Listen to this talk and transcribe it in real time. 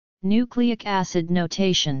Nucleic acid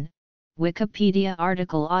notation, Wikipedia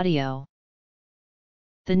article audio.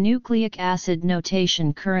 The nucleic acid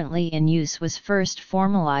notation currently in use was first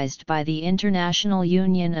formalized by the International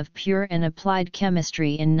Union of Pure and Applied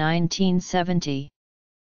Chemistry in 1970.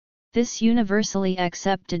 This universally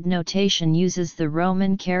accepted notation uses the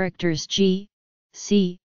Roman characters G,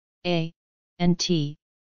 C, A, and T,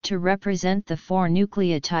 to represent the four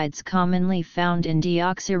nucleotides commonly found in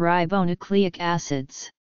deoxyribonucleic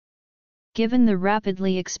acids. Given the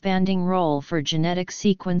rapidly expanding role for genetic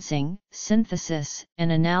sequencing, synthesis, and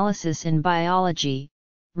analysis in biology,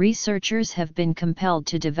 researchers have been compelled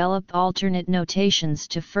to develop alternate notations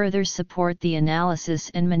to further support the analysis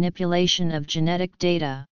and manipulation of genetic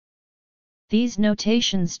data. These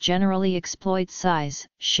notations generally exploit size,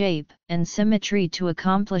 shape, and symmetry to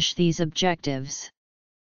accomplish these objectives.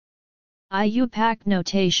 IUPAC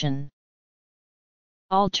notation.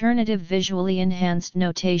 Alternative visually enhanced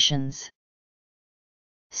notations.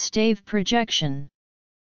 Stave projection.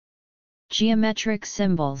 Geometric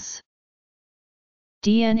symbols.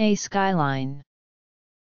 DNA skyline.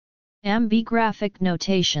 Ambigraphic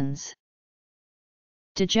notations.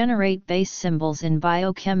 Degenerate base symbols in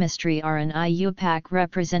biochemistry are an IUPAC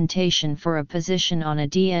representation for a position on a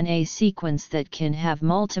DNA sequence that can have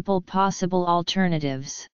multiple possible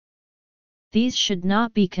alternatives. These should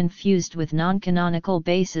not be confused with non-canonical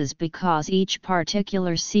bases because each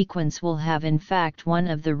particular sequence will have in fact one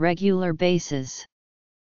of the regular bases.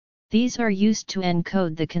 These are used to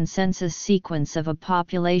encode the consensus sequence of a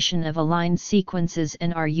population of aligned sequences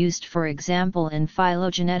and are used for example in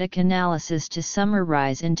phylogenetic analysis to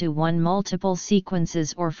summarize into one multiple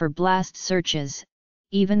sequences or for blast searches,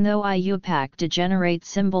 even though IUPAC degenerate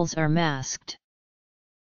symbols are masked.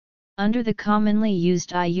 Under the commonly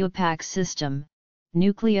used IUPAC system,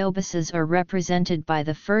 nucleobases are represented by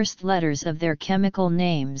the first letters of their chemical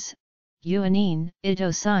names, uanine,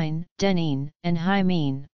 idosine, denine, and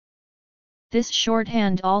hymine. This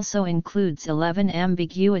shorthand also includes 11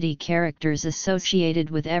 ambiguity characters associated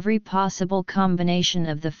with every possible combination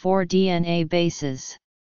of the 4 DNA bases.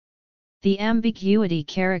 The ambiguity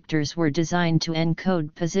characters were designed to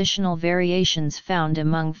encode positional variations found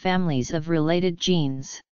among families of related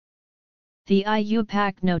genes. The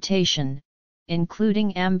IUPAC notation,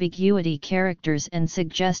 including ambiguity characters and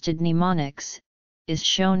suggested mnemonics, is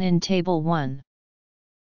shown in Table 1.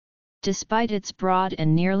 Despite its broad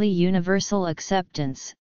and nearly universal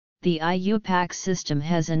acceptance, the IUPAC system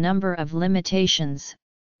has a number of limitations,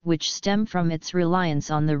 which stem from its reliance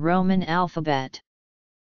on the Roman alphabet.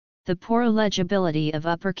 The poor legibility of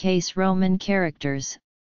uppercase Roman characters,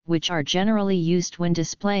 which are generally used when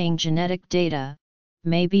displaying genetic data,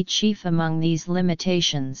 may be chief among these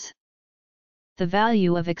limitations. The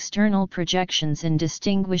value of external projections in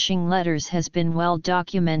distinguishing letters has been well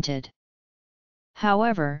documented.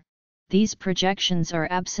 However, these projections are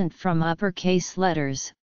absent from uppercase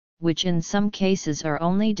letters, which in some cases are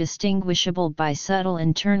only distinguishable by subtle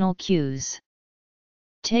internal cues.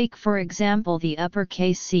 Take for example the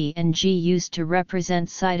uppercase C and G used to represent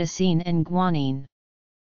cytosine and guanine.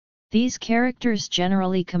 These characters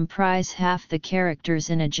generally comprise half the characters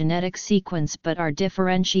in a genetic sequence but are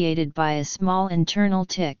differentiated by a small internal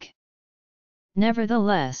tick.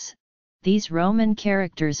 Nevertheless, these Roman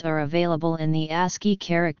characters are available in the ASCII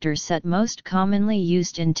character set most commonly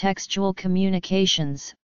used in textual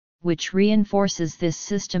communications, which reinforces this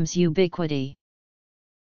system's ubiquity.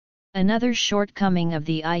 Another shortcoming of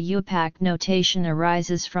the IUPAC notation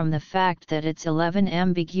arises from the fact that its 11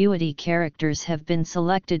 ambiguity characters have been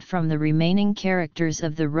selected from the remaining characters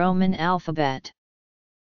of the Roman alphabet.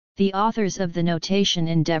 The authors of the notation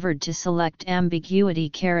endeavored to select ambiguity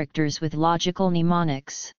characters with logical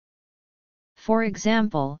mnemonics. For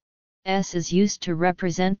example, S is used to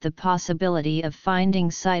represent the possibility of finding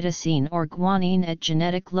cytosine or guanine at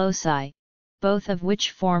genetic loci, both of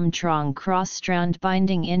which form strong cross-strand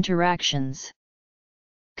binding interactions.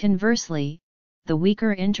 Conversely, the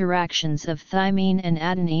weaker interactions of thymine and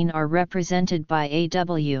adenine are represented by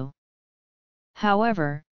AW.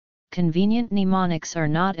 However, convenient mnemonics are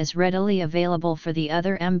not as readily available for the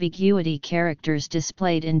other ambiguity characters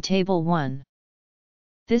displayed in Table 1.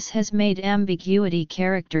 This has made ambiguity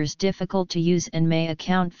characters difficult to use and may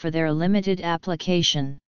account for their limited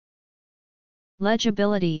application.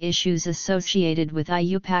 Legibility issues associated with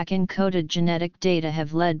IUPAC-encoded genetic data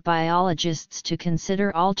have led biologists to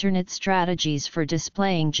consider alternate strategies for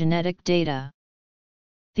displaying genetic data.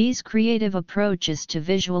 These creative approaches to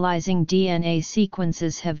visualizing DNA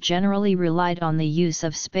sequences have generally relied on the use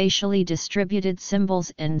of spatially distributed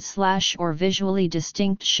symbols and / or visually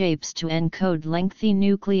distinct shapes to encode lengthy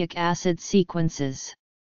nucleic acid sequences.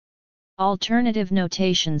 Alternative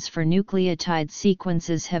notations for nucleotide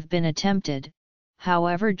sequences have been attempted,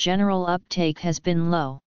 however general uptake has been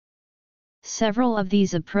low. Several of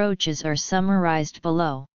these approaches are summarized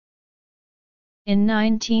below. In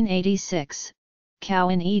 1986,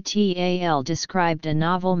 Cowan et al. Described a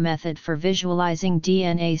novel method for visualizing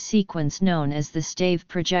DNA sequence known as the stave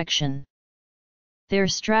projection. Their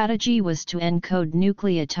strategy was to encode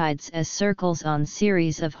nucleotides as circles on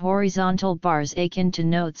series of horizontal bars akin to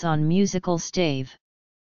notes on musical stave.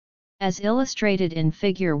 As illustrated in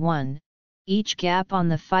Figure 1, each gap on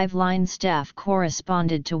the 5-line staff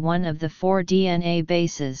corresponded to one of the 4 DNA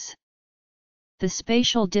bases. The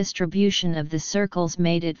spatial distribution of the circles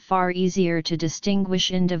made it far easier to distinguish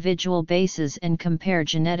individual bases and compare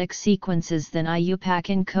genetic sequences than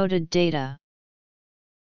IUPAC-encoded data.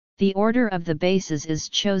 The order of the bases is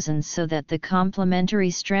chosen so that the complementary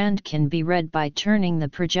strand can be read by turning the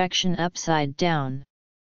projection upside down.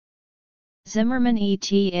 Zimmerman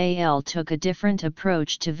et al. Took a different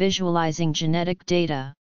approach to visualizing genetic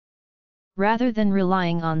data. Rather than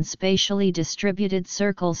relying on spatially distributed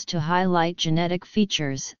circles to highlight genetic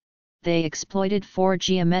features, they exploited 4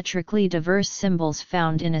 geometrically diverse symbols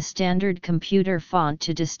found in a standard computer font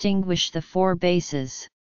to distinguish the 4 bases.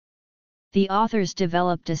 The authors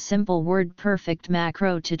developed a simple WordPerfect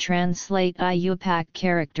macro to translate IUPAC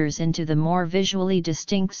characters into the more visually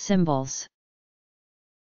distinct symbols.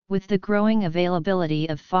 With the growing availability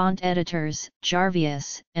of font editors,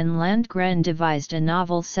 Jarvius and Landgren devised a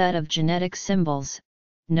novel set of genetic symbols,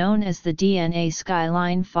 known as the DNA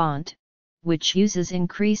Skyline font, which uses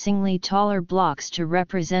increasingly taller blocks to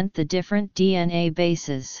represent the different DNA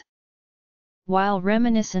bases. While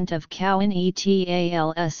reminiscent of Cowan et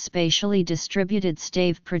al.'s spatially distributed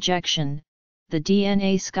stave projection, the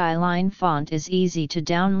DNA Skyline font is easy to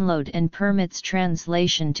download and permits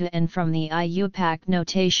translation to and from the IUPAC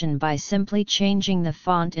notation by simply changing the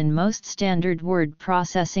font in most standard word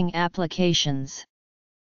processing applications.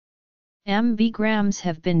 Ambigrams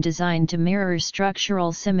have been designed to mirror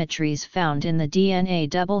structural symmetries found in the DNA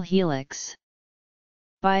double helix.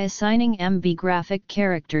 By assigning ambigraphic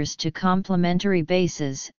characters to complementary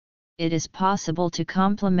bases, it is possible to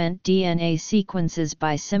complement DNA sequences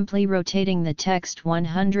by simply rotating the text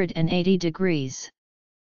 180 degrees.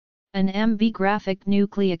 An ambigraphic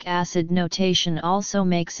nucleic acid notation also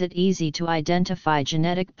makes it easy to identify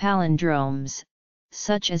genetic palindromes,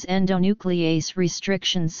 such as endonuclease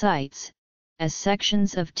restriction sites, as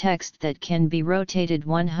sections of text that can be rotated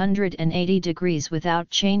 180 degrees without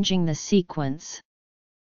changing the sequence.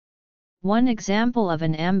 One example of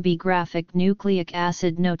an ambigraphic nucleic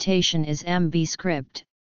acid notation is AmbiScript,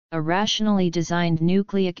 a rationally designed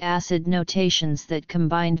nucleic acid notations that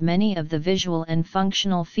combined many of the visual and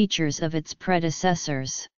functional features of its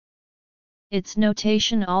predecessors. Its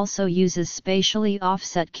notation also uses spatially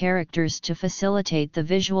offset characters to facilitate the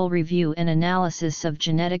visual review and analysis of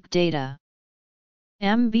genetic data.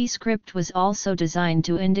 AmbiScript was also designed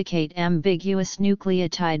to indicate ambiguous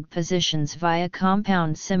nucleotide positions via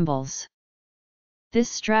compound symbols. This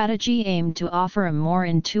strategy aimed to offer a more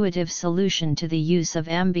intuitive solution to the use of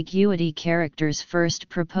ambiguity characters first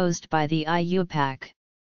proposed by the IUPAC.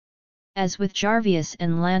 As with Jarvius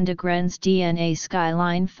and Landgren's DNA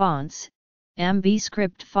Skyline fonts,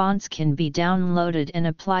 AmbiScript fonts can be downloaded and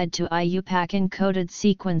applied to IUPAC encoded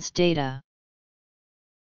sequence data.